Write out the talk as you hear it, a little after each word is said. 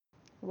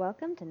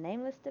Welcome to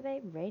Nameless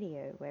Debate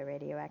Radio, where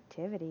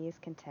radioactivity is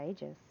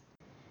contagious.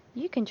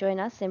 You can join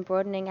us in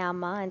broadening our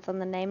minds on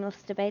the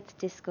Nameless Debates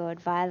Discord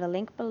via the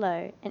link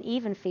below and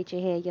even feature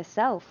here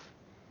yourself,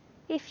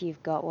 if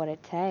you've got what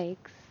it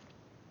takes.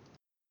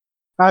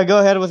 Alright, go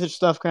ahead with your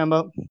stuff,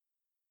 Crambo.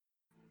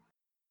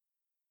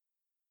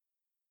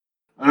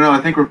 I don't know,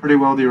 I think we're pretty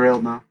well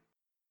derailed now.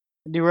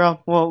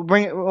 Derail? Well,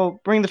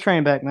 bring the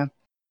train back, man.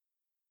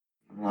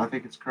 I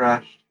think it's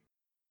crashed.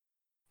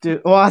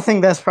 Dude, well, I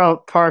think that's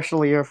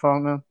partially your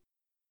fault, man.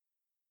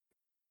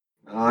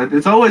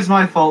 It's always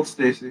my fault,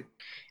 Stacy.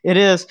 It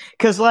is,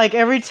 because, like,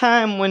 every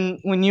time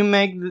when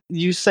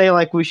you say,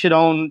 like, we should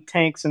own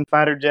tanks and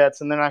fighter jets,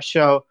 and then I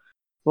show,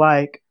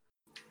 like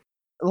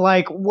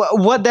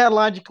what that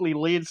logically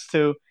leads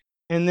to,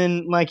 and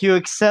then, like, you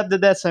accept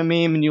that that's a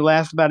meme, and you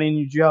laugh about it, and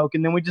you joke,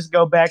 and then we just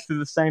go back to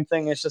the same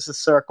thing. It's just a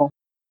circle.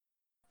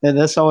 Yeah,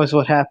 that's always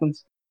what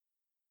happens.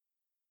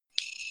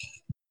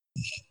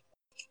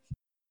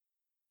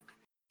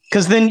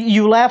 Because then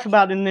you laugh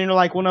about it, and then you're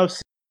like, well, no,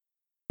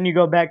 and you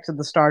go back to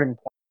the starting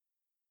point.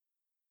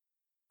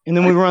 And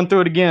then we run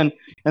through it again,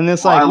 and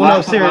it's like, well,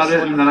 no, seriously.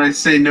 About it, and then I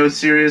say no,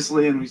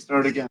 seriously, and we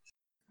start again.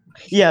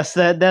 Yes,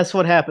 that's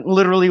what happened.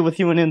 Literally with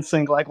you and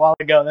NSYNC, like, a while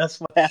ago. That's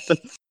what happened.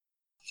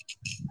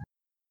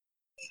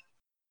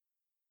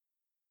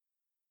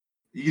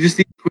 You just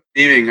need to quit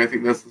memeing. I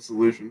think that's the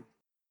solution.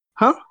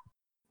 Huh?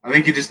 I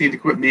think you just need to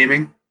quit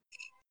memeing.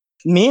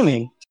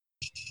 Memeing?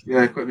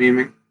 Yeah, quit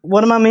memeing.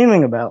 What am I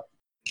memeing about?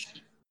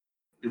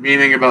 You're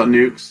memeing about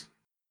nukes.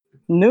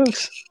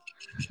 Nukes?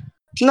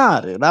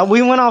 Nah, dude.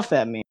 We went off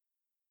that meme.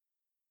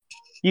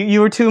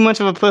 You were too much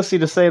of a pussy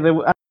to say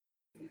that.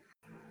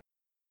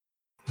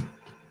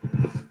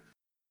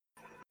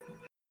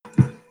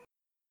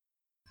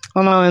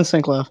 Oh no,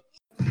 NSYNC left.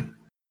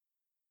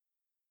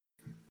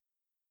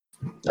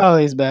 Oh,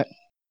 he's back.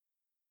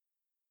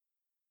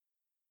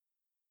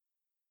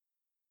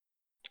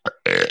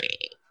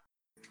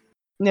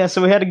 Yeah,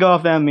 so we had to go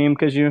off that meme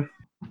because you're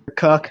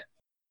cuck.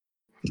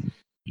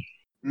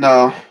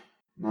 No.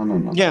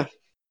 Yeah.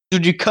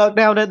 Dude, you cucked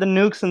out at the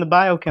nukes and the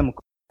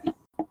biochemical.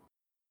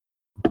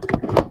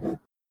 Oh,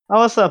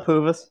 what's up,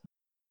 Hoovis?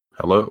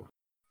 Hello.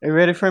 Are you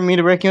ready for me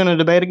to break you in a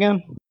debate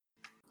again?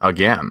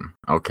 Again?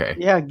 Okay.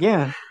 Yeah,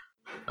 again.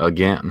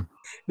 Again.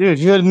 Dude,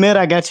 you admit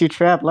I got you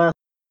trapped last.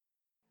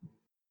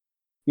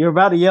 You're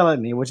about to yell at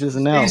me, which is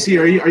an L. Stacey,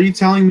 are you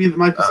telling me that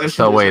my position?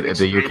 So wait,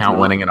 do you count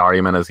winning an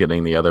argument as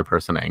getting the other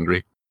person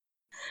angry?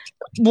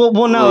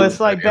 Well, no, it's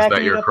like backing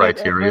that your up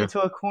criteria?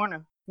 into a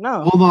corner.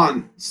 No. Hold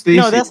on, Stacey.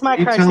 No, that's my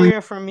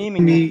criteria for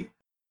memeing me.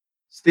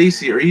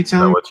 Stacey, are you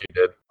telling me what you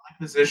did? My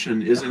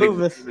position isn't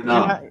Hoovis,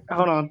 enough?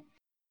 Hold on.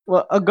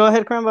 Well, go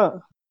ahead,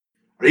 Crambo.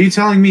 Are you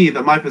telling me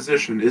that my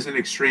position isn't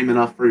extreme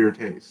enough for your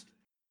taste?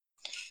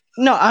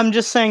 No, I'm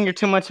just saying you're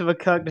too much of a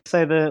cuck to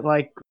say that,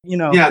 like, you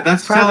know. Yeah,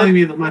 that's telling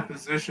me that my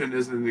position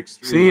isn't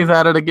extreme. See, he's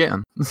at it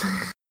again.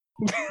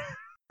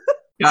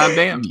 God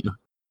damn you.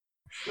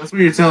 That's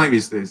what you're telling me,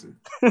 Stacey.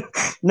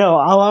 No,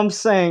 all I'm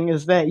saying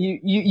is that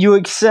you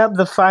accept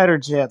the fighter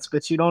jets,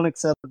 but you don't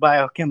accept the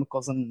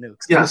biochemicals and the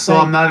nukes. Yeah, so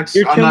I'm not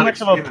extreme enough. You're too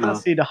much of a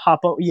pussy to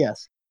hop up.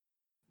 Yes.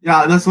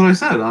 Yeah, that's what I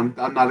said. I'm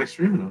not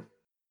extreme enough.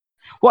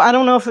 Well, I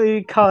don't know if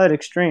you call it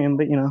extreme,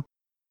 but, you know.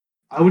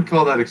 I would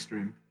call that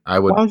extreme. Why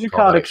would you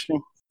call it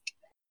extreme?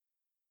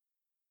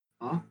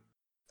 Huh?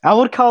 I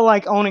would call,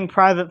 like, owning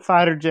private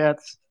fighter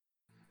jets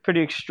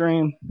pretty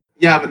extreme.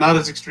 Yeah, but not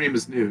as extreme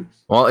as nukes.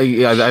 Well,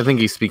 I think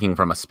he's speaking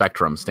from a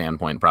spectrum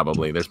standpoint,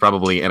 probably. There's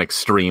probably an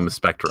extreme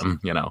spectrum,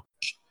 you know.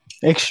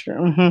 Extreme.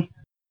 Mm-hmm.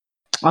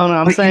 I don't know,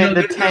 I'm saying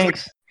the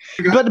tanks.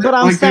 But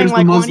I'm like saying,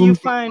 like, when do you Muslims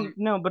find...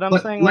 No, but I'm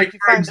saying, like, you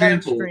for find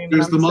example, that extreme,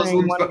 there's and I'm the saying,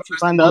 Muslims why don't you that-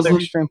 find the other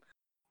extreme?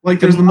 Like,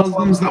 there's the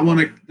Muslims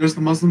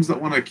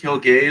that want to kill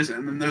gays,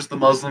 and then there's the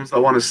Muslims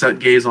that want to set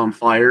gays on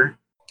fire.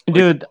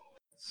 Dude,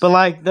 but,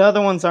 like, the other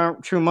ones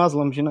aren't true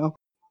Muslims, you know?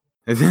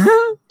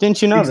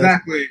 Didn't you know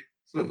exactly.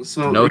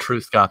 So no true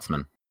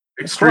Scotsman.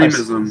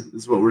 Extremism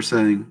is what we're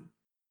saying.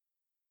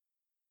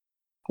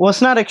 Well,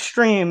 it's not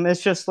extreme.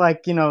 It's just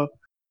like, you know.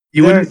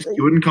 You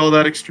wouldn't call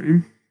that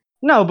extreme?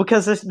 No,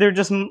 because they're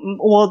just,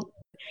 well,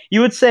 you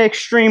would say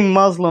extreme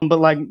Muslim, but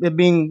like it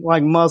being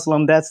like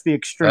Muslim, that's the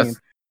extreme.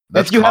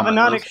 That's if you have a common.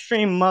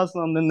 non-extreme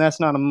Muslim, then that's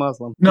not a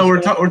Muslim. No,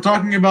 we're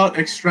talking about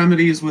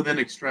extremities within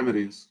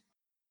extremities.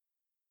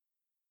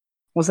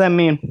 What's that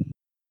mean?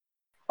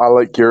 I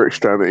like your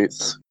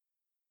extremities.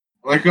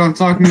 Like I'm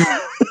talking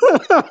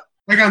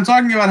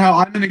about how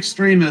I'm an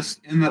extremist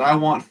in that I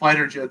want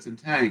fighter jets and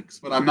tanks,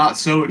 but I'm not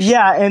so extreme.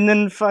 Yeah, and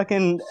then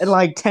fucking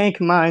like tank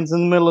mines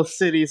in the middle of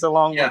cities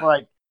along with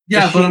like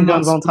machine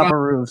guns on top of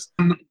roofs.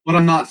 But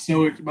I'm not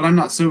so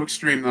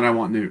extreme that I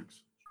want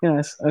nukes.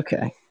 Yes,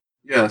 okay.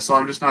 Yeah, so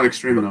I'm just not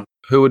extreme enough.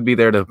 Who would be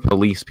there to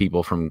police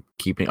people from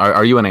keeping...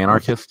 Are you an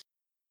anarchist?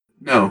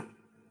 No.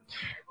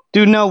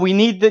 Dude, no, we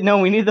need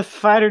the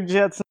fighter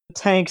jets and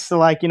tanks to,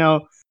 like, you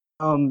know,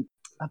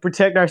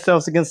 protect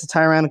ourselves against the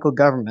tyrannical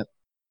government.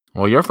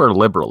 Well, you're for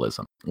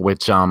liberalism,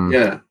 which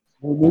yeah,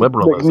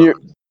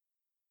 liberalism.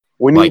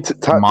 We need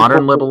like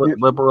modern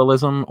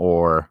liberalism,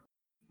 or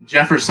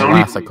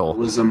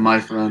Jeffersonianism, my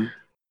friend.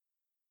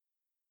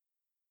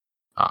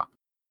 I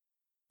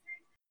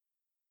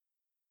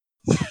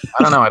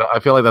don't know. I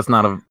feel like that's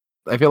not a.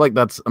 I feel like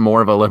that's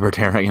more of a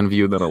libertarian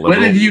view than a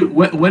liberal.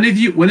 When have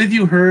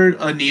you heard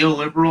a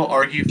neoliberal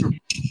argue for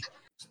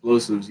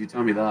explosives? You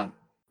tell me that.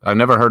 I've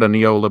never heard a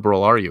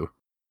neoliberal argue.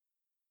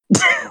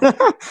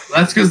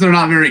 That's because they're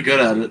not very good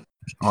at it.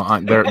 Well,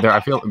 I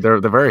feel they're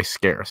very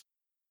scarce.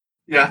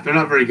 Yeah, they're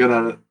not very good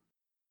at it.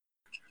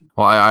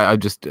 Well,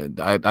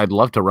 I'd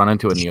love to run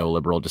into a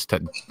neoliberal just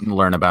to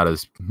learn about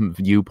his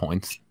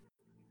viewpoints.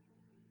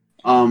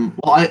 Well,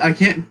 I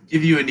can't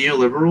give you a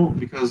neoliberal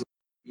because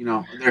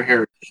they're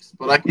heretics,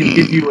 but I can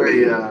give you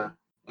a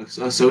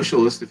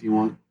socialist if you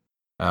want.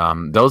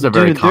 Those are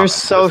very common. You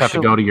just have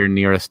to go to your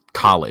nearest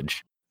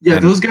college. Yeah,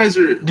 those guys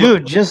are.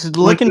 Dude, just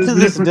look into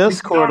this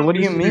Discord. What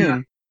do you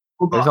mean?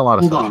 There's a lot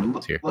of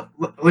socialists here.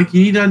 Like,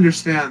 you need to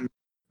understand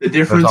the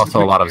difference. There's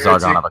also a lot of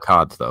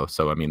Zargonovacods, though,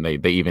 so I mean, they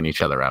even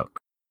each other out.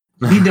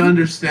 You need to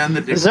understand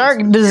the difference.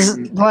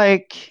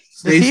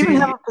 Does he even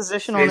have a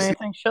position on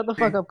anything? Shut the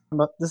fuck up.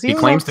 He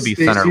claims to be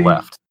center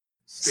left.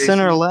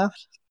 Center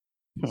left?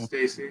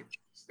 Stacy.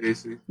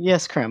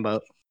 Yes,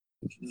 Crambo.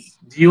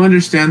 Do you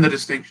understand the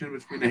distinction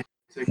between a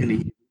heretic and a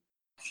heathen?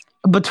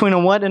 Between a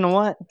what and a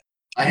what?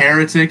 A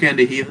heretic and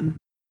a heathen.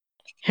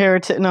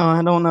 Heretic? No,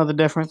 I don't know the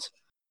difference.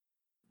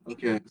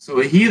 Okay,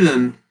 so a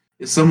heathen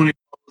is someone who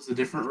follows a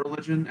different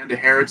religion, and a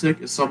heretic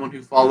is someone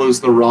who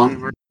follows the wrong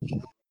version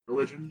of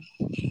religion.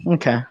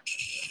 Okay.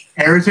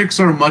 Heretics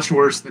are much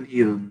worse than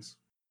heathens.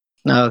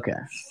 Okay.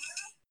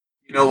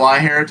 You know why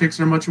heretics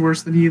are much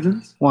worse than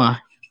heathens? Why?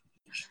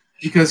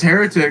 Because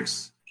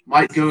heretics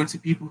might go to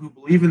people who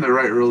believe in the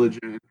right religion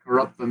and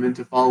corrupt them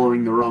into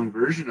following the wrong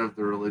version of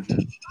the religion.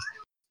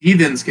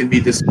 Heathens can be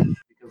dismissed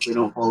because they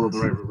don't follow the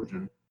right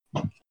religion.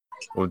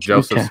 Well,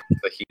 Joseph's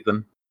a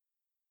heathen.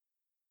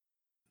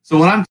 So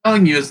what I'm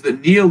telling you is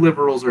that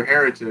neoliberals are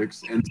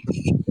heretics and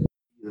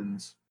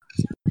heathens.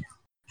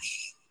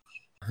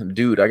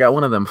 Dude, I got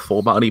one of them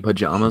full body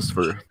pajamas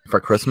for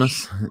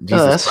Christmas.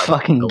 Jesus that's Christ,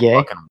 fucking so gay.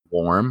 Fucking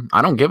warm.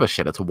 I don't give a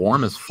shit. It's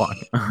warm as fuck.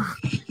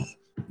 Is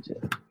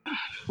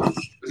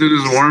it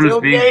as warm as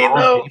being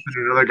all deep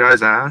in another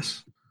guy's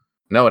ass?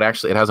 No, it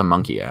has a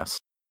monkey ass.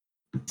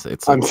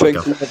 It's I'm like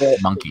thinking a of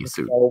it. monkey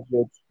suit.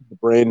 The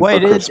brain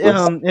Wait, for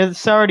Christmas.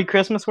 it's already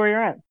Christmas where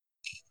you're at?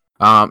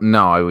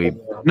 No,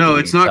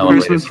 it's not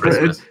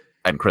Christmas.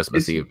 And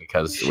Christmas Eve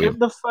because we have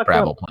the fuck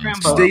travel up, plans.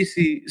 Crambo.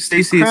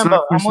 Stacy, it's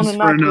not Christmas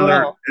for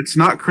another. It's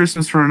not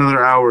Christmas for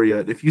another hour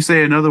yet. If you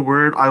say another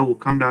word, I will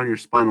come down your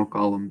spinal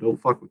column.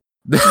 Don't fuck with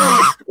me.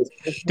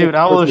 Dude,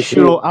 I will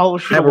shoot. I will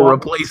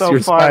replace your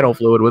spinal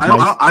fluid with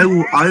my. I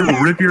will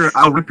rip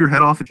your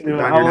head off and shoot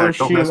down your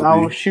neck. I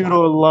will shoot a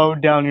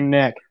load down your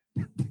neck.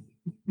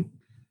 Did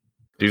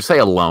you say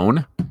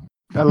alone?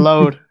 A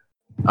load.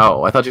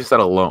 Oh, I thought you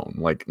said alone.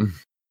 Like.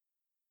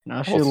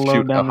 No, shoot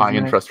a high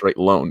interest rate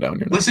loan down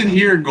your neck. Listen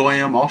here,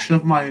 Goyam. I'll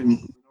shove my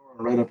menorah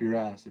right up your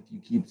ass if you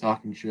keep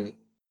talking shit.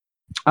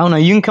 I don't know.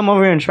 You can come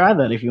over here and try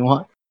that if you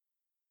want.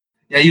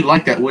 Yeah, you'd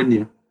like that, wouldn't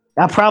you?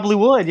 I probably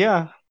would.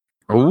 Yeah.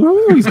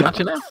 Ooh, he's got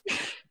you now.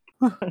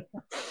 I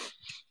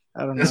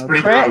don't That's know.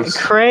 pretty gross.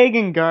 Craig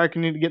and Gark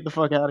need to get the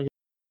fuck out of here.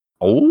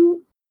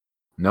 Oh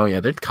no, yeah,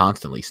 they're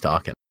constantly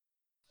stalking.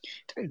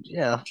 Dude,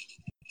 yeah.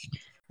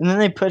 And then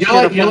they push it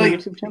up on the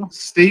YouTube channel.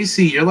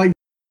 Stacy, you're like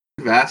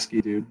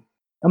Vasky, dude.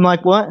 I'm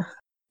like, what?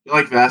 You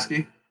like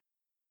Vasky?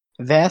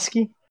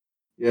 Vasky?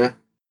 Yeah.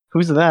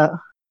 Who's that?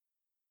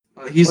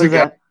 He's a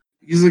guy.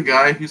 He's a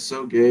guy who's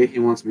so gay he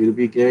wants me to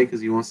be gay because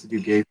he wants to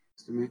do gay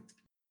things to me.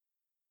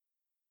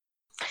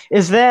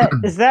 Is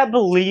that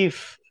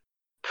belief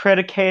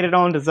predicated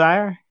on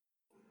desire?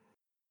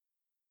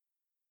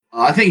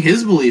 I think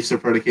his beliefs are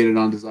predicated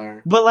on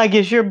desire. But like,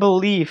 is your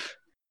belief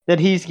that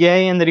he's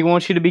gay and that he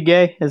wants you to be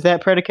gay? Is that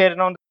predicated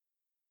on?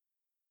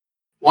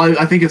 Well,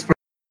 I think it's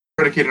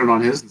predicated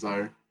on his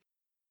desire.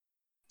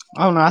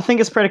 I don't know. I think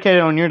it's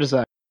predicated on your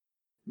desire.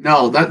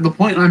 No, the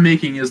point I'm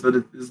making is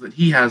that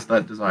he has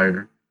that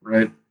desire,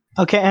 right?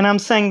 Okay, and I'm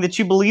saying that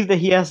you believe that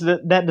he has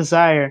that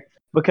desire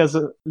because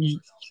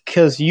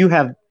you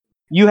have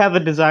a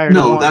desire.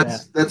 No,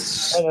 to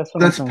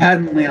that's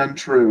patently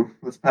untrue.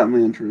 That's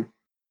patently untrue.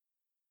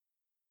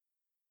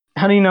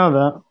 How do you know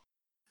that?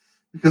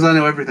 Because I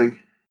know everything.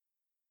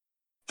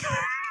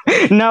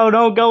 No,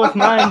 don't go with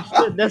mine.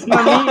 Shit, that's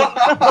not me.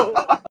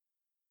 No.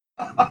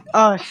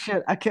 Oh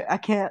shit! I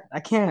can't. I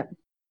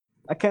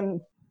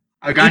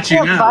got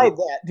you now. Fight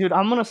that, dude.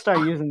 I'm gonna start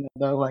using it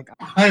though. Like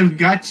I've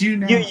got you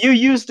now. You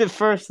used it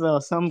first though,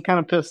 so I'm kind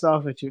of pissed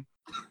off at you.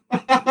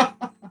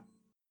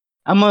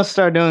 I'm gonna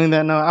start doing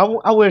that now.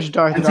 I wish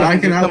Darth could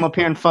come up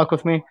here and fuck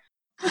with me.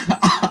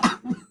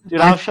 Dude,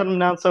 I'll shut him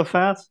down so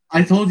fast.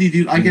 I told you,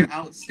 dude. I can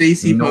out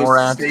Stacy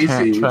post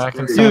Stacy.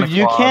 Dude,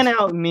 you can't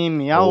out meme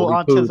me. I will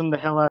autism the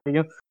hell out of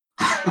you.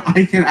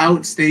 I can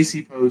out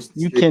Stacy post.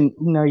 You can.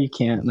 No, you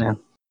can't, man.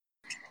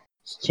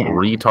 You can't.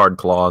 Retard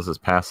Claus is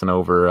passing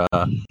over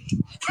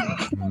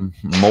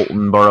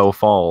Molten Borough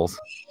Falls.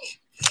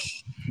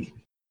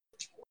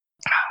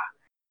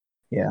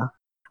 Yeah.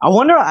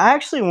 I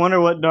actually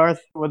wonder what Darth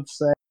would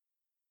say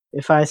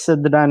if I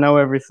said that I know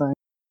everything.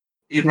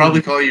 He'd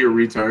probably call you a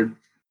retard.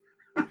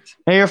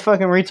 Hey, you're a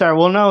fucking retard.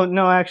 Well,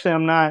 no, actually,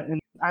 I'm not. And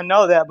I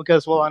know that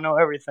because, well, I know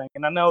everything.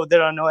 And I know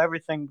that I know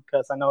everything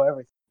because I know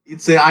everything.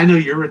 He'd say, I know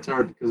you're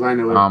retarded because I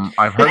know it.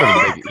 I've heard of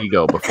a big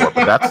ego before,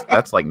 but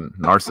that's like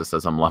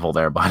narcissism level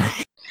there, buddy.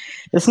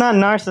 It's not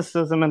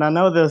narcissism, and I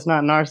know that it's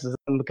not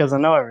narcissism because I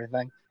know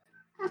everything.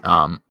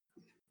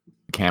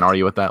 Can't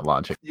argue with that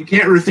logic. You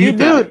can't refute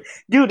that.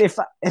 Dude,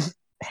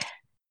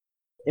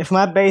 if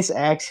my base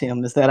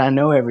axiom is that I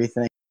know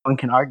everything, no one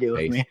can argue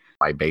with me.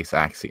 My base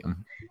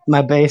axiom.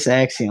 My base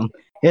axiom.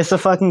 It's a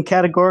fucking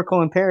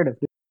categorical imperative.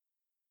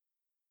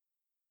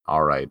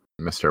 All right,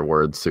 Mr.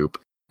 Word Soup.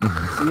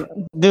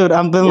 Dude,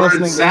 I've been Word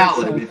listening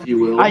salad, to if you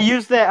will. I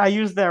used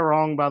that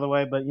wrong, by the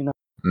way, but you know,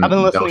 I've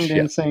been listening to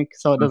NSYNC,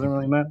 so it doesn't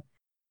really matter.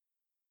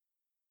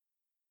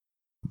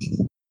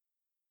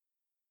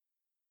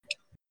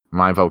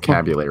 My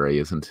vocabulary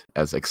isn't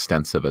as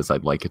extensive as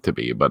I'd like it to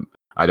be, but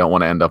I don't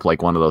want to end up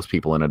like one of those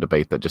people in a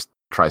debate that just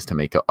tries to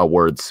make a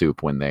word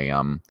soup when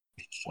they're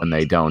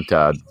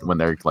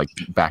like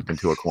backed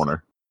into a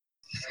corner.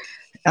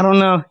 I don't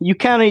know. You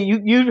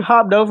you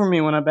hopped over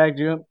me when I backed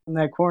you up in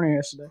that corner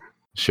yesterday.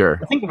 Sure.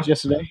 I think it was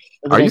yesterday.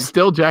 Are you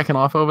still jacking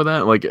off over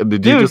that? Like, did you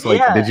Dude, just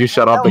like, did you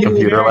shut off the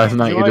computer last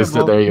night? You just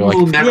sit there, you're like,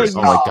 oh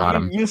my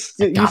god, you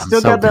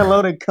still got that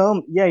load of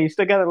cum. Yeah, you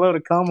still got that load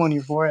of cum on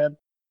your forehead.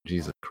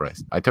 Jesus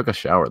Christ! I took a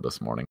shower this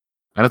morning,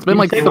 and it's been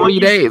like 3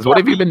 days. What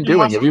have you been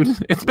doing?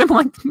 It's been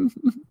like,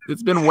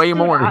 it's been way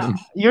more.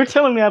 You're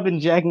telling me I've been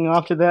jacking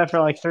off to that for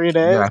like 3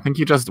 days? Yeah, I think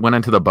you just went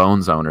into the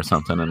bone zone or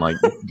something, and like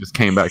just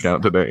came back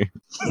out today.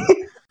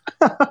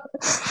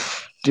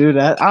 Dude,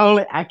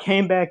 I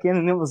came back in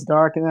and it was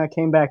dark, and then I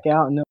came back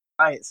out and it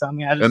was light. So I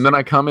mean, and then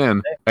I come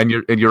in and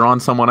you're on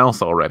someone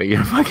else already.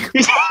 You're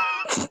fucking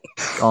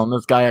calling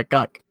this guy a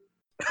cuck.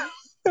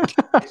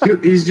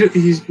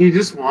 He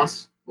just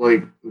wants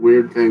like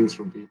weird things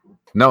from people.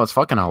 No, it's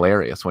fucking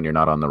hilarious when you're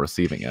not on the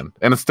receiving end,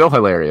 and it's still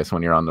hilarious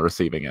when you're on the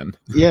receiving end.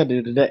 Yeah,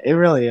 dude, it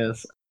really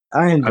is.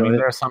 I enjoy it.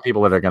 There are some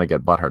people that are gonna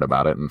get butthurt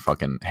about it and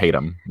fucking hate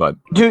them, but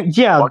dude,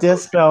 yeah,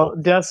 Death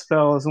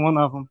Spell is one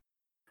of them.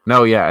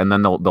 No, yeah, and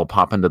then they'll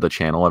pop into the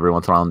channel every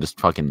once in a while and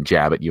just fucking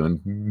jab at you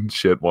and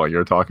shit while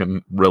you're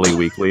talking really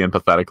weakly and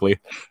pathetically.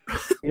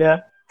 Yeah.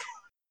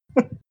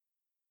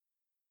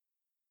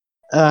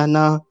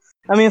 No.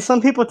 I mean, some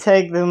people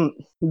take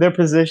their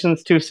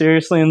positions too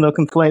seriously, and they'll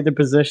conflate their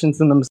positions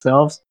in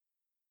themselves.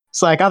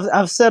 It's like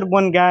I've said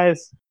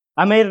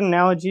I made an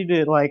analogy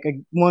to like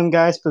one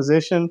guy's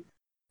position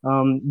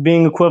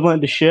being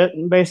equivalent to shit,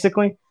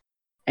 basically,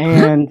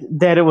 and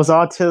that it was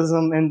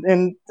autism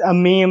and a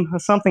meme or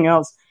something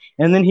else.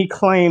 And then he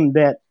claimed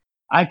that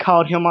I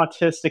called him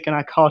autistic and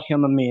I called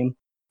him a meme.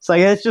 So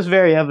yeah, it's just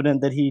very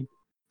evident that he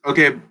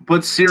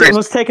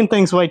was taking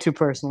things way too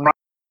personally.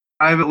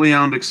 Privately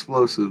owned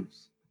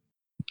explosives.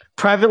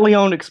 Privately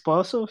owned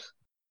explosives?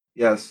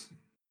 Yes.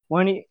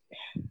 Okay,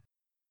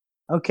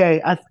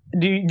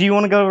 do you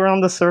want to go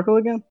around the circle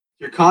again?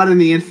 You're caught in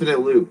the infinite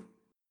loop.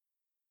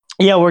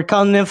 Yeah, we're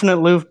caught in the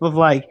infinite loop of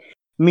like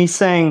me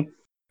saying,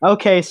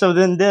 okay, so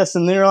then this,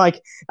 and they're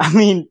like, I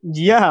mean,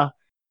 yeah.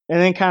 And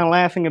then kind of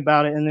laughing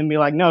about it, and then be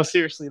like, no,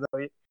 seriously,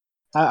 though,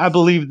 I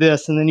believe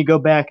this. And then you go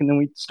back, and then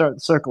we start the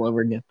circle over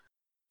again.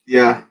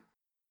 Yeah.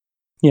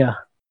 Yeah.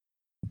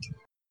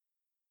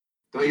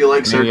 Don't you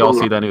like circle? You all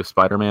see that new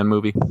Spider-Man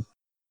movie?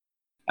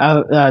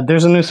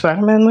 There's a new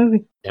Spider-Man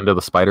movie? Into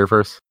the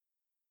Spider-Verse.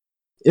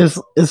 Is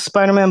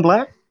Spider-Man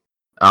black?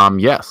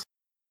 Yes.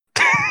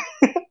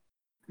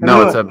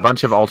 No, it's a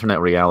bunch of alternate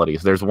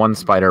realities. There's one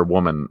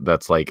Spider-Woman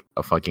that's like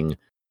a fucking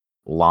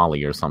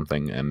lolly or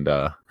something, and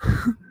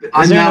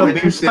Is there no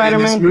big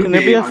Spider-Man? Can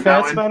there be a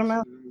fat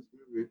Spider-Man?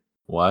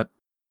 What?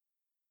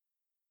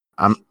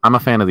 I'm a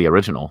fan of the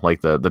original,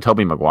 like the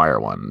Tobey Maguire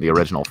one. The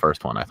original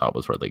first one I thought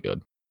was really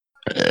good.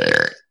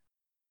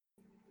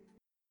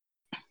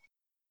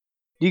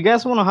 Do you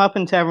guys want to hop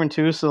in Tavern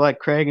 2 so like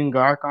Craig and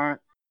Gark aren't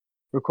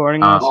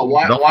recording us?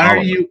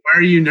 Why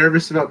are you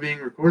nervous about being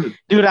recorded?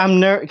 Dude,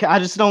 I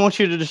just don't want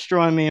you to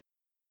destroy me.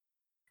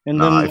 And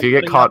then if you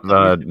get caught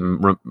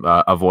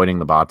avoiding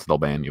the bots, they'll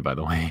ban you, by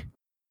the way.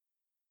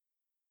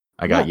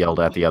 I got yelled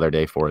at the other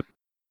day for it.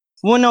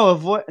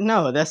 Well,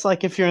 no, that's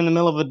like if you're in the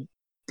middle of a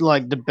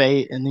like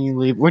debate and then you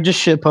leave. We're just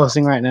shit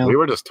posting right now. We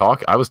were just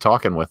talking. I was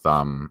talking with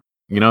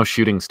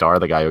Shooting Star,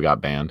 the guy who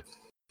got banned.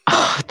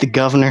 The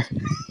governor.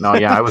 No,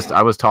 yeah,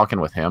 I was talking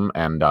with him,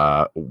 and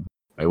I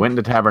went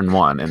into Tavern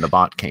 1, and the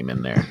bot came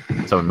in there.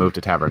 So we moved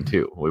to Tavern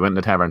 2. We went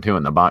into Tavern 2,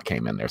 and the bot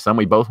came in there. So then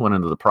we both went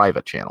into the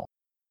private channel,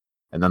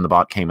 and then the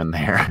bot came in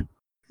there.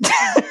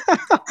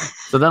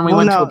 So then we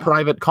went to a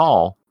private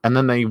call, and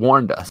then they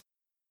warned us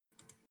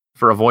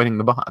for avoiding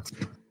the bots.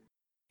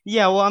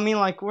 Yeah, well, I mean,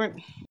 like, I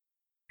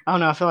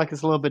don't know, I feel like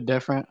it's a little bit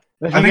different.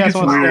 I think it's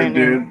weird,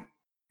 dude.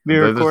 Be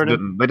recorded.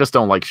 They just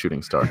don't like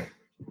Shooting Star.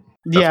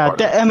 Yeah,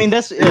 I mean,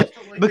 that's it.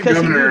 Because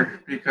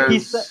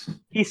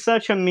he's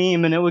such a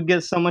meme, and it would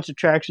get so much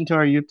attraction to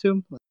our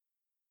YouTube.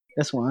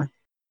 That's why.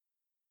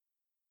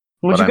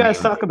 What'd But you I guys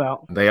mean- talk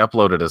about? They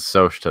uploaded a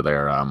soch to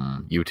their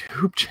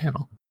YouTube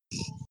channel.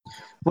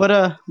 What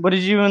did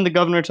you and the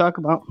governor talk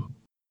about?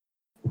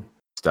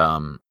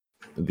 Just,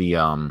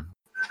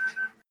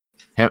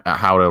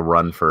 how to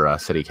run for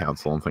city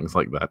council and things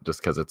like that, just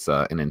because it's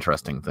an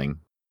interesting thing.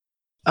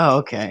 Oh,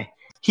 okay.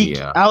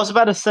 Yeah. I was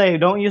about to say,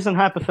 don't use an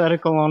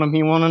hypothetical on him.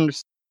 He won't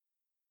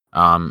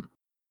understand.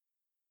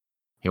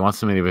 He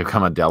wants me to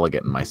become a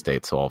delegate in my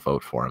state, so I'll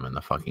vote for him in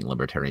the fucking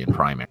libertarian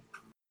primary.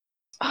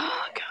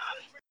 Oh, God.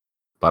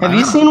 But Have I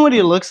you don't seen know. what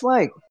he looks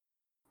like?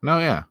 No,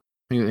 yeah.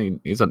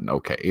 He's a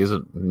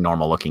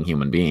normal-looking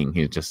human being.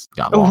 He's just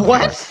got long hair.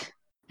 What?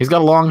 He's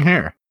got long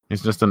hair.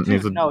 He's just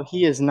No,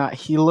 he is not.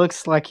 He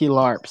looks like he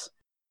LARPs.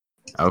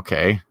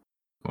 Okay.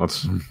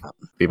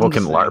 People I'm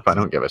can just LARP. I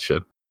don't give a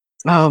shit.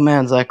 Oh,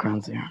 man,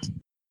 Zacron's here.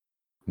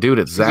 Dude,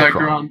 it's Zacron.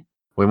 Zacron.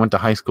 We went to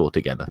high school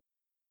together.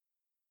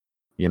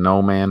 You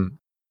know, man,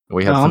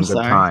 we had Oh, some I'm good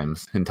sorry.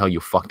 times until you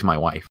fucked my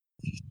wife.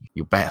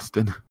 You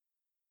bastard.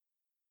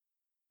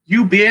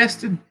 You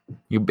bastard.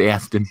 You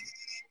bastard.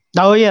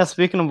 Oh, yeah,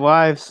 speaking of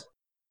wives,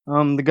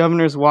 the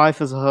governor's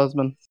wife is a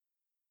husband.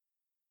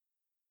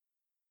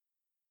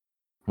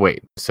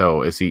 Wait,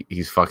 so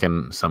he's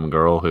fucking some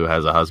girl who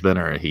has a husband,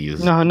 or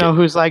he's No,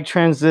 who's like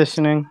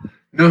transitioning.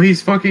 No,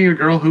 he's fucking a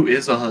girl who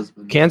is a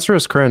husband.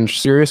 Cancerous cringe.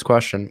 Serious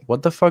question.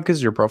 What the fuck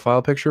is your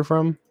profile picture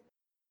from?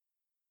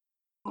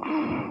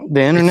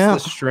 The internet.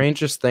 It's the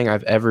strangest thing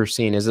I've ever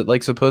seen. Is it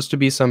like supposed to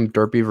be some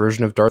derpy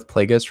version of Darth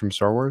Plagueis from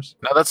Star Wars?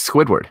 No, that's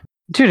Squidward.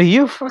 Dude, are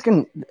you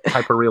fucking...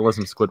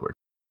 Hyperrealism Squidward.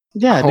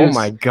 Yeah, Oh dude.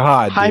 my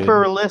god, dude. Hyper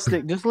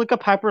realistic. Just look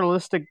up hyper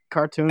realistic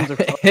cartoons.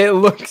 It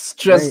looks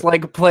just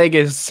like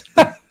Plagueis.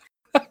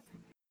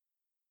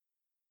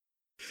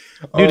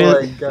 Dude,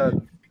 oh my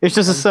god. It's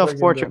just a I'm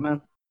self-portrait,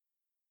 fucking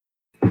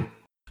man.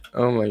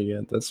 Oh my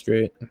god, that's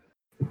great.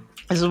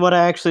 This is what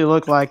I actually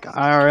look like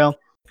IRL.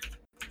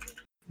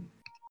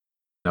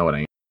 No, it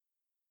ain't.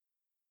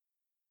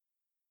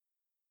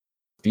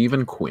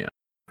 Stephen Quinn.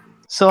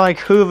 So, like,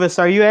 Hoovis,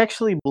 are you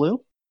actually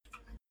blue?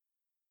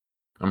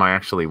 Am I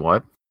actually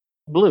what?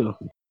 Blue.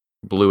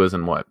 Blue as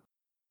in what?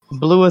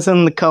 Blue is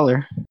in the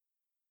color.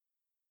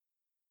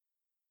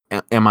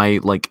 Am I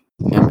like?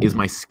 Is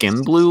my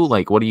skin blue?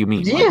 Like, what do you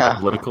mean? Like, Yeah.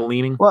 political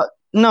leaning? What?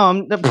 No,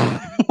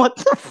 what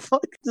the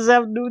fuck does that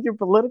have to do with your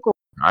political?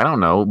 I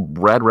don't know.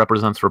 Red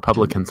represents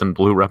Republicans and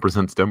blue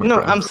represents No,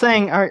 Democrats. I'm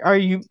saying, are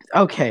you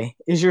okay?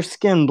 Is your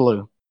skin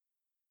blue?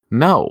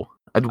 No.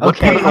 What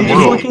Okay, part of the I'm just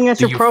world looking at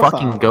do your you profile.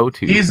 fucking go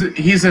to? He's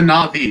a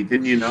Navi,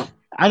 didn't you know?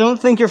 I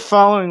don't think you're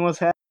following what's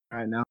happening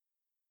right now.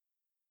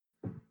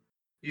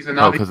 He's a Oh,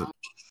 Navi. because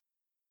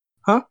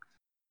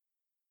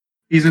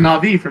He's a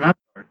Navi from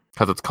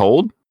Avatar. it's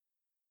cold.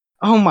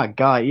 Oh my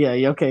god, yeah,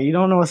 okay. You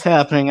don't know what's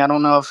happening. I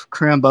don't know if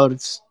Crambo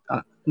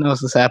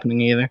knows what's happening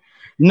either.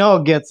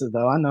 Noah gets it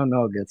though. I know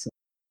Noah gets it.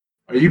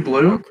 Are you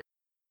blue?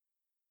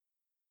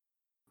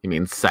 You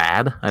mean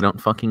sad? I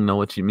don't fucking know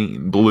what you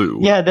mean. Blue.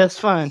 Yeah, that's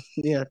fine.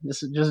 Yeah,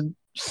 just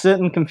sit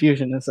in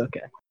confusion. It's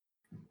okay.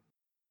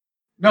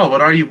 No,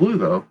 but are you blue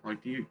though?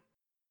 Like, do you?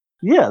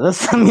 Yeah,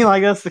 that's. I mean,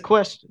 like that's the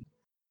question.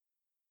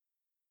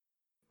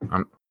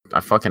 I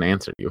fucking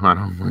answered you. I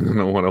don't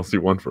know what else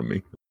you want from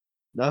me.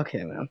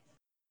 Okay, man.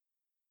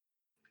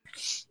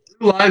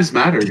 Blue lives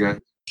matter, guys.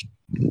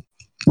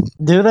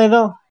 Do they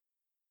though?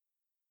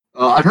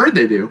 I've heard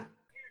they do.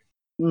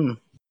 Hmm.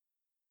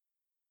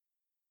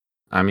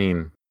 I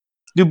mean,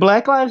 Do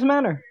Black Lives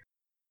Matter?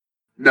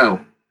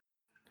 No.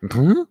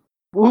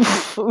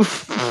 Oof,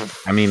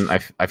 oof. I mean,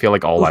 I feel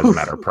like all lives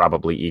matter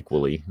probably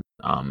equally.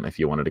 If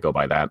you wanted to go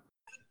by that.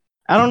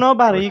 I don't know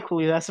about it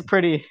equally. That's a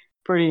pretty.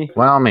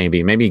 Well,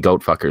 maybe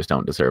goat fuckers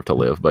don't deserve to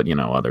live, but you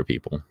know, other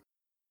people.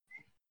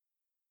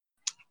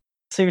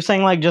 So you're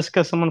saying like just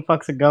because someone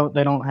fucks a goat,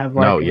 they don't have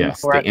like? No, an yes.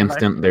 equal The right to life?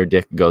 instant their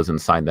dick goes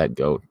inside that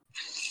goat,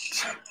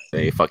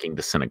 they fucking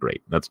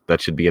disintegrate.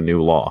 That should be a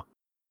new law.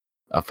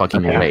 A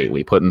fucking Okay. ray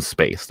we put in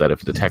space that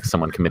if it detects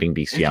someone committing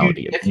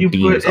bestiality, it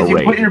deems a if you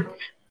ray. put your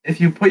if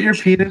you put your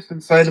penis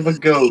inside of a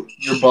goat,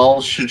 your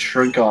balls should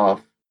shrink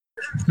off.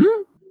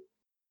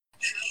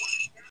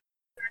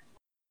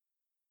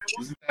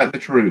 Isn't that the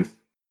truth?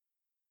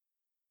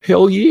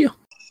 Hell yeah.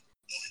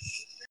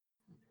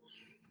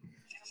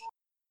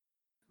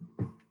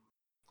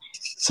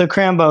 So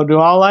Crambo, do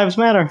all lives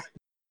matter?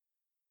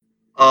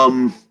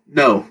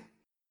 No.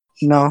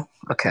 No.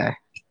 Okay.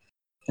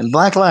 And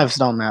Black lives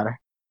don't matter,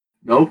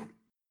 Nope.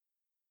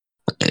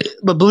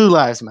 but blue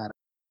lives matter.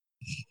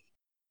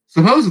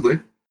 Supposedly.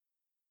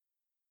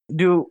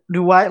 Do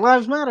white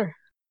lives matter?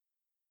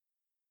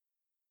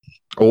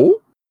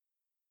 Oh?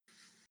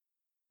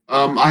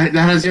 That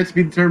has yet to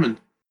be determined.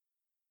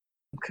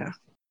 Okay.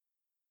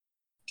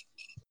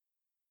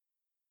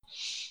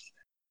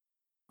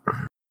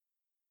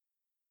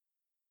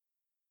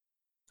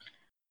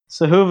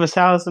 So Hoovis,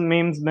 how has the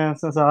memes been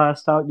since I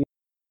last talked to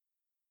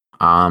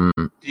you?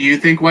 Do you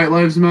think white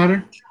lives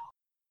matter?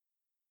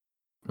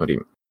 What do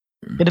you?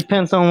 It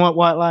depends on what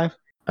white life.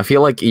 I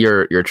feel like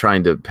you're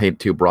trying to paint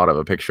too broad of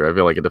a picture. I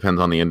feel like it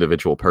depends on the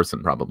individual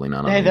person, probably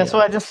not on Hey, the that's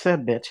what I just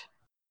said, bitch.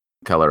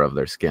 color of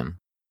their skin.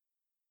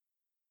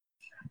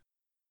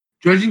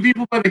 Judging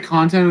people by the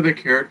content of their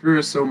character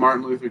is so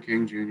Martin Luther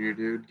King Jr.,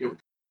 dude. Get with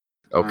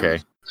the Okay.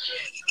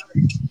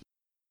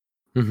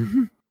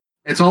 times.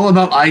 It's all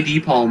about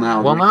ID Paul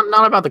now. Well, dude.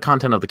 not about the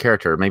content of the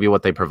character. Maybe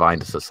what they provide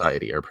to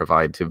society or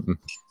provide to.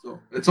 So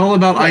it's all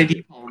about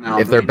ID Paul now.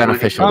 If they're but, you know,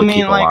 beneficial. I to mean,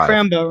 keep like alive.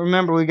 Crambo.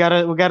 Remember, we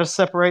gotta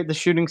separate the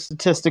shooting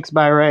statistics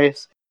by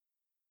race.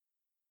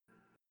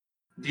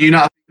 Do you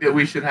not think that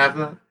we should have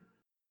that?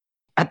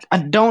 I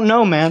don't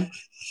know, man.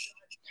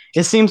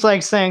 It seems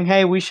like saying,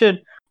 "Hey, we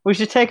should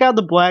take out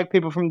the black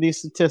people from these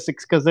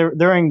statistics because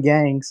they're in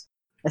gangs."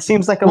 It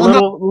seems like a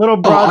Well, little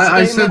broad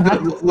I statement. said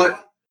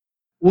that.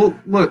 Well,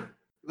 look,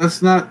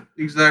 that's not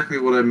exactly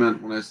what I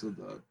meant when I said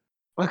that.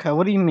 Okay,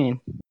 what do you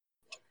mean?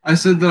 I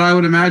said that I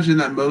would imagine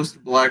that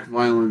most black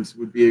violence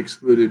would be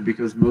excluded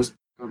because most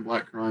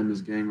black crime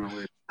is gang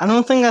related. I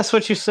don't think that's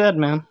what you said,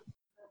 man.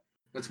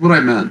 That's what I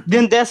meant.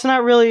 Then that's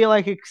not really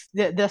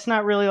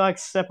like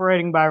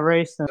separating by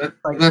race. Then.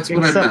 That's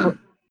what I meant.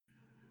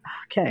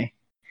 Okay,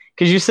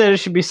 because you said it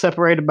should be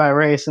separated by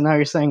race, and now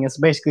you're saying it's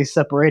basically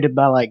separated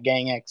by like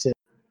gang activity.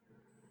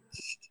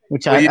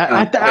 Which Well, yeah,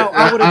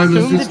 I would I was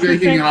assume just that you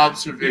making think. an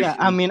observation. Yeah,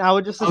 I mean, I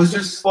would just. I was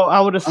Assume, just- well, I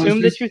would I was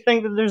assume just- that you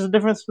think that there's a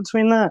difference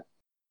between that.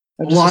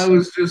 I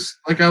was just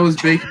like I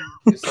was making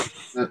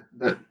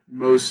that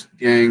most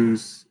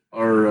gangs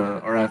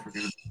are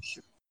African.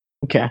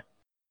 Okay.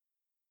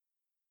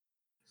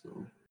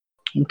 So,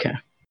 Okay.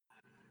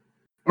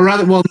 or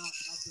rather, well, not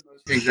that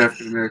most gangs are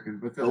African American,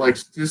 but that, like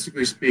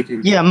statistically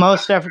speaking. Yeah,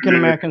 most African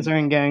Americans are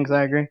in gangs.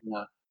 I agree.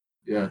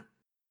 Yeah.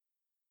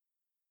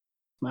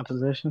 My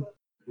position.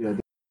 Yeah.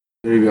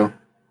 There you go.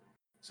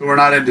 So we're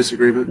not in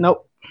disagreement.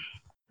 Nope.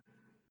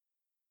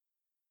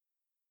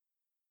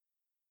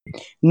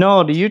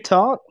 No, do you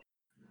talk?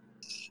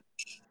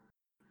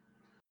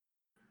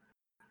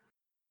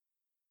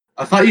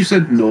 I thought you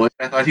said no.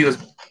 I thought he was.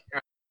 I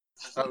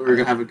thought we were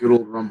gonna have a good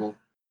old rumble.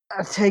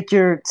 I take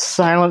your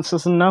silence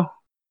as a no.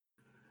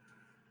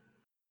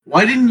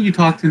 Why didn't you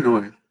talk to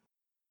Noy?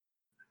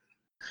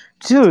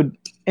 Dude,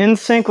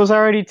 NSYNC was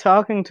already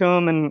talking to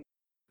him, and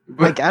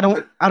But I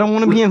don't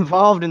want to be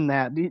involved in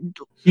that. Do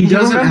he you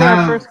doesn't remember our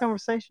have. first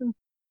conversation?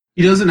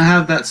 He doesn't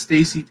have that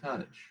Stacy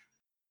touch.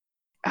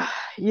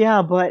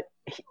 Yeah, but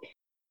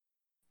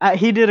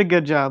he did a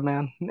good job,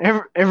 man.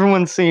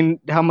 Everyone's seen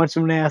how much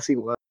of an ass he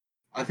was.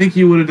 I think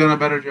he would have done a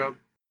better job.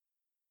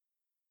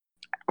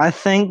 I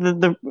think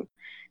that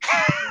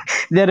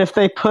that if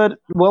they put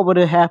what would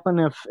have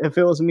happened if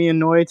it was me and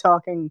Noy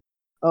talking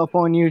up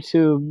on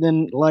YouTube,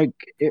 then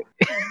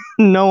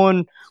no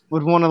one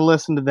would want to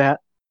listen to that.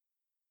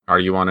 Are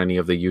you on any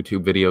of the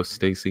YouTube videos,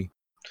 Stacy?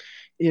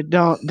 You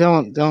don't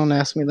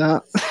ask me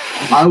that.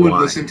 I would Why?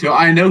 listen to it.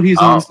 I know he's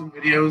on some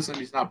videos and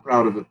he's not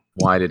proud of it.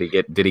 Why did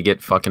he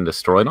get fucking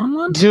destroyed on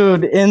one?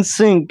 Dude,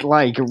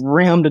 NSYNC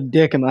rammed a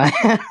dick in my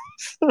ass.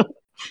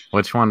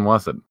 Which one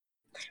was it?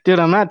 Dude,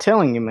 I'm not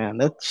telling you, man.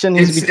 That shit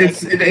needs to be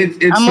taken.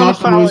 It's I'm not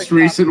the gonna most follow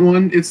it. recent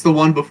one. It's the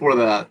one before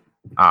that.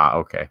 Ah,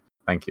 okay.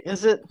 Thank you.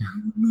 Is it?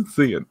 Let's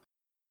see it.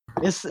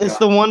 It's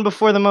the one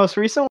before the most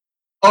recent one?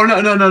 Oh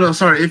no!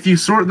 Sorry. If you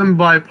sort them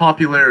by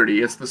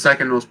popularity, it's the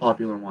second most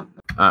popular one.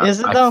 Is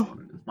it though?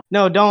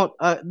 No, don't.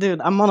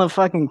 Dude, I'm gonna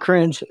fucking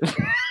cringe.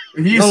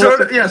 If you Don't sort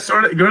listen. it,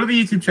 sort it. Go to the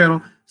YouTube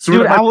channel. Sort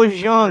Dude, it by I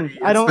was young.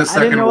 popularity. I It's the didn't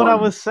second know what I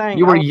one. was saying.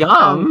 You I were was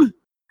young.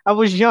 I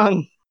was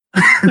young.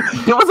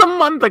 It was a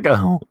month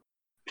ago.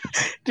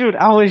 Dude,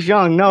 I was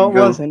young. No, it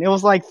Go. wasn't. It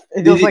was like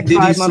Did you 5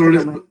 months sort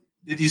ago. man. it?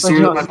 Did you sort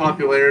it by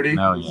popularity?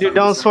 No, you Dude,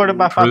 don't sort it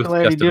by Truth,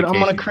 popularity, dude. I'm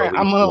gonna justification,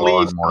 I'm belief, gonna law,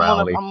 leave. and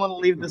morality. I'm gonna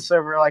leave the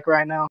server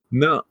right now.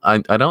 No, I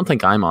don't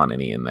think I'm on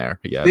any in there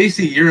yet.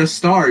 Stacy, you're a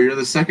star. You're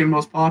the second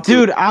most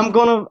popular. Dude, I'm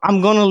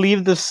gonna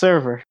leave the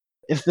server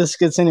if this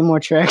gets any more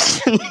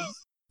traction.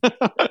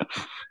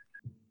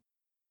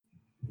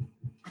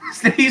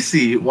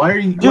 Stacy, why are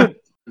you? Dude.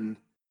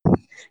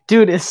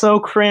 Dude, it's so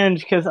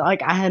cringe because I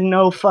had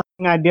no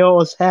fucking idea what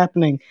was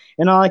happening,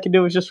 and all I could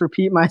do was just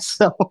repeat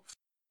myself.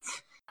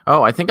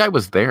 Oh, I think I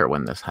was there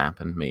when this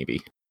happened.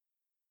 Maybe.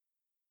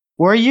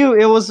 Were you?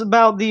 It was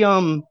about the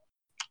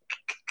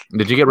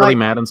Did you get really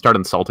mad and start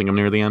insulting him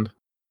near the end?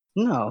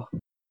 No.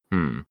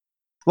 Hmm.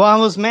 Well, I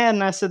was mad,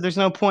 and I said, "There's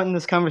no point in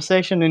this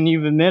conversation," and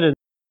you've admitted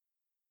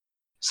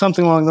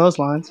something along those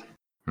lines.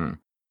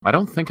 I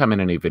don't think I'm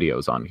in any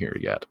videos on here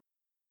yet.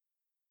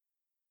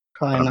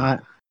 Probably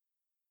not.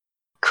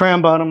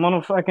 Crambot, I'm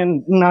gonna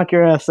fucking knock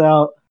your ass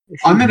out.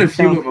 I'm in a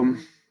few of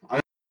them.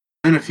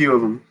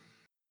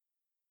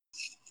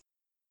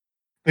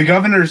 The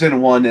governor's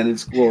in one, and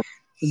it's glorious.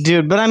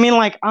 Dude, but I mean,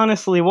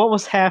 honestly, what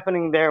was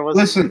happening there was...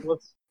 Listen.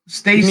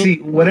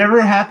 Stacy,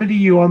 whatever happened to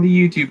you on the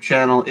YouTube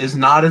channel is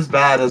not as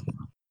bad as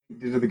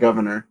did to the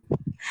governor.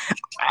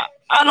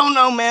 I don't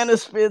know, man.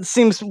 It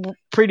seems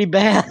pretty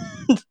bad.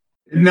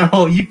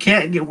 No, you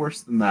can't get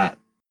worse than that.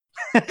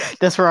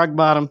 That's rock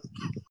bottom.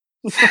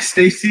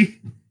 Stacy,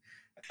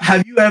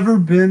 have you ever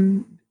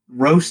been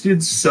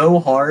roasted so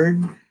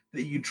hard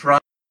that you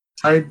tried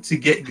to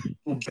get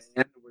Google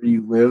banned where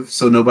you live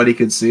so nobody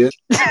could see it?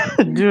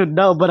 Dude,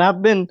 no, but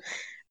I've been...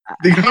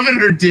 The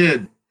governor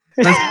did.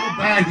 That's so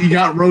bad he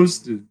got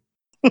roasted.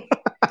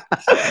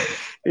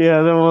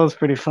 Yeah, that was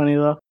pretty funny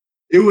though.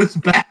 It was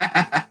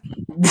bad.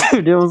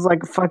 Dude, it was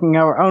like a fucking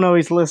hour. Oh no,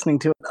 he's listening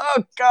to it.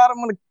 Oh god, I'm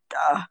gonna.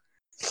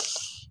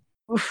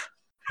 Oof.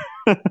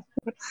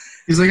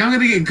 He's like, I'm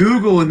gonna get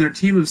Google and their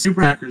team of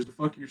super hackers to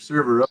fuck your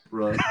server up,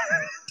 bro.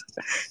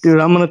 Dude,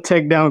 I'm gonna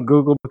take down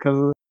Google because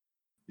of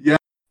Yeah,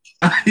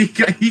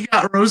 he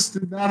got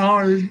roasted that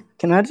hard.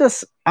 Can I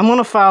just? I'm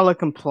gonna file a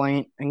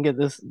complaint and get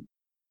this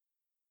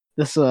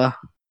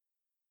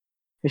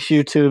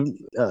YouTube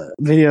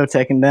video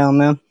taken down,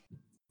 man.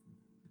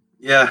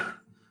 Yeah,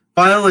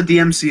 file a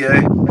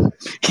DMCA.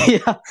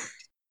 Yeah.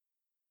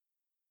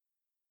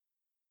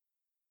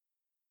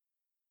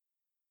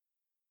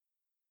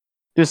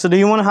 Dude, so do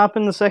you want to hop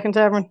in the second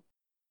tavern?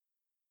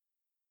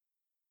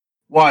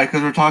 Why?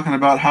 Because we're talking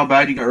about how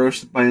bad you got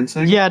roasted by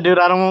Insect? Yeah, dude,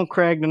 I don't want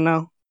Craig to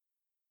know.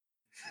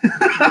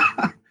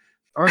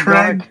 Or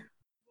Craig, Gark.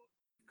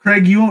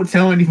 Craig, you won't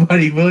tell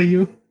anybody, will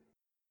you?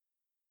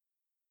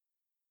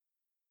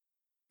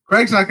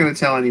 Craig's not going to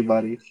tell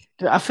anybody.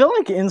 Dude, I feel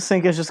like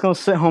NSYNC is just gonna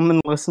sit home and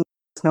listen,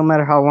 no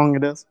matter how long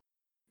it is.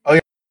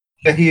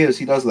 Yeah, he is.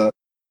 He does that.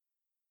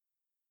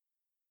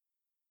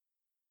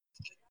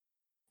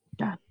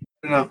 God.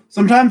 I don't know.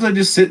 Sometimes I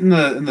just sit in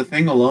the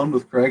thing alone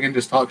with Craig and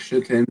just talk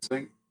shit to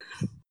NSYNC.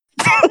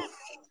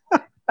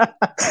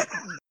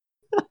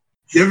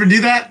 You ever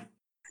do that?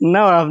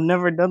 No, I've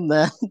never done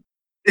that.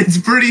 It's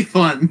pretty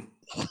fun.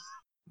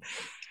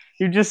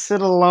 You just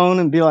sit alone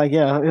and be like,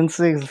 yeah,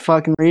 NSYNC is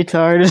fucking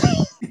retarded.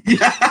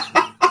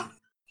 Yeah.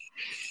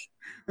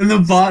 And the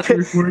bot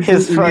records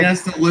it and he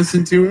has to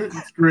listen to it.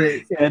 It's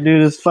great. Yeah,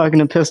 dude, his fucking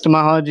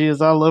epistemology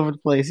is all over the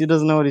place. He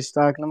doesn't know what he's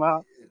talking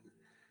about.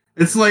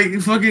 It's like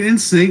fucking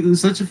NSYNC. He's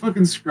such a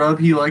fucking scrub.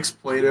 He likes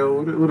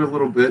Play-Doh. What a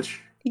little bitch.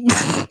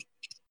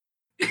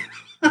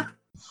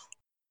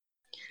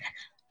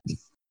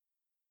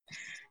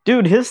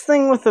 Dude, his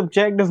thing with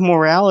objective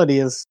morality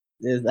is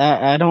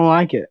I don't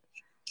like it.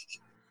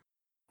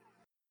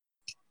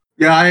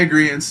 Yeah, I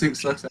agree. NSYNC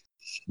sucks.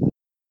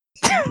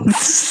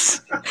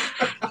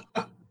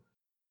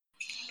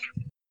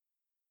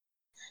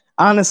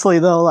 Honestly,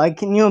 though, like,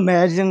 can you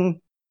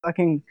imagine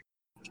fucking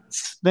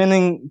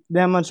spending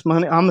that much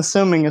money? I'm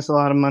assuming it's a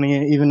lot of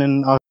money, even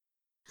in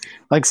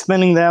like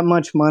spending that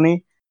much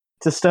money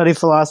to study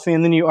philosophy,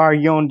 and then you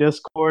argue on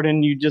Discord,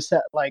 and you just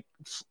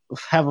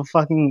have a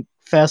fucking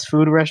fast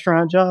food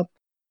restaurant job.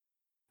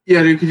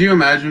 Yeah, dude. Could you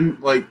imagine,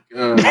 like,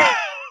 could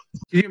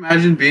you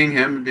imagine being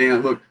him and being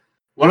like, look,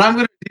 what I'm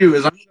gonna do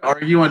is I'm gonna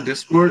argue on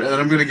Discord, and then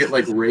I'm gonna get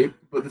like raped.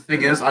 But the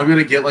thing is, I'm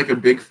gonna get like a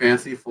big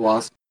fancy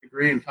philosophy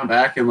degree and come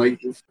back and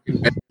like.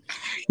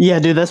 Yeah,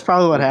 dude, that's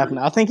probably what happened.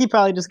 I think he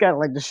probably just got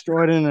like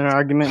destroyed in an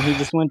argument. He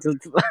just went to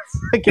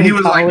and he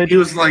was college. he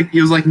was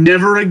like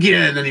never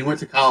again, and he went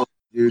to college,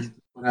 dude.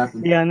 What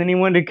happened? Yeah, and then he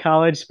went to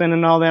college,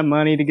 spending all that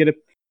money to get a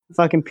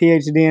fucking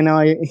PhD, and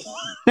now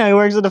he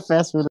works at a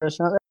fast food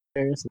restaurant.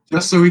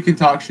 Just so we can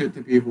talk shit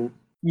to people.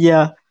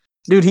 Yeah,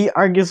 dude, he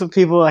argues with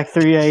people like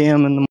 3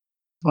 a.m. in the morning.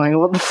 Like,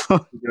 what the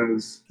fuck? He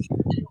does.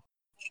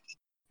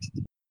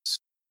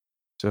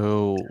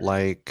 So,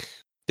 like,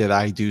 did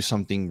I do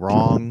something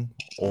wrong,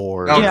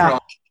 or No, Yeah.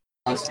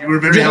 Cross, you were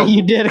very Yeah, helpful.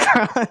 you did,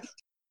 Cross.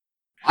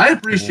 I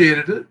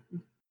appreciated it.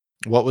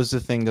 what was the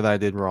thing that I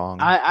did wrong?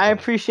 I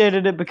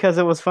appreciated it because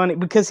it was funny.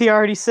 Because he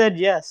already said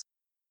yes.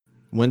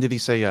 When did he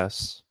say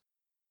yes?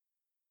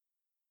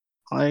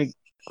 Like,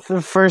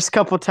 the first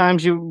couple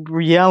times you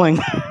were yelling.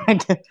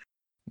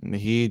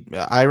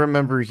 I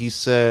remember he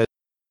said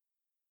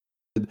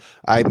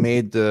I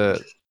made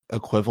the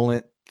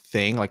equivalent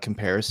thing, like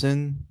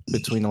comparison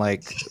between,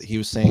 like, he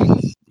was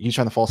saying he's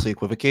trying to falsely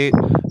equivocate.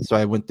 So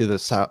I went through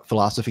the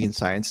philosophy and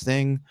science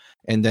thing,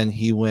 and then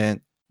he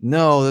went,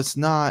 no, that's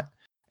not.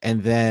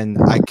 And then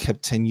I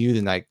continued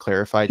and I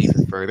clarified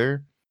even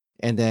further.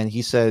 And then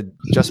he said,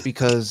 just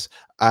because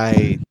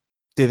I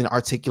didn't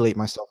articulate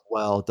myself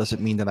well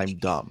doesn't mean that I'm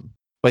dumb.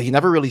 But he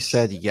never really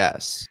said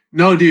yes.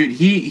 No, dude,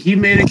 he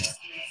made it,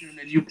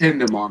 and you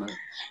pinned him on it.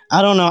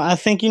 I don't know. I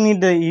think you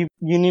need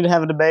to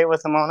have a debate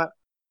with him on it.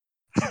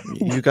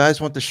 You guys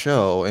want the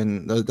show,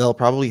 and they'll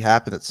probably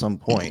happen at some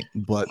point.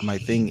 But my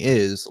thing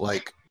is,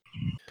 like,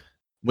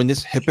 when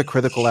this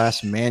hypocritical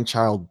ass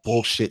man-child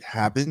bullshit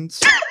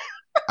happens,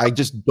 I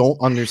just don't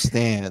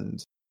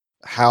understand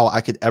how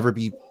I could ever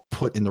be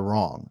put in the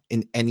wrong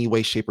in any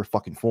way, shape, or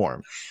fucking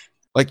form.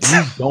 Like,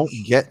 you don't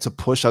get to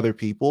push other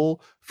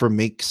people for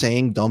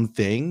saying dumb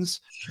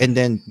things and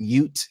then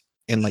mute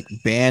and like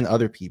ban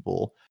other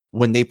people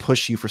when they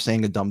push you for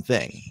saying a dumb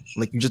thing.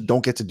 Like, you just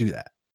don't get to do that.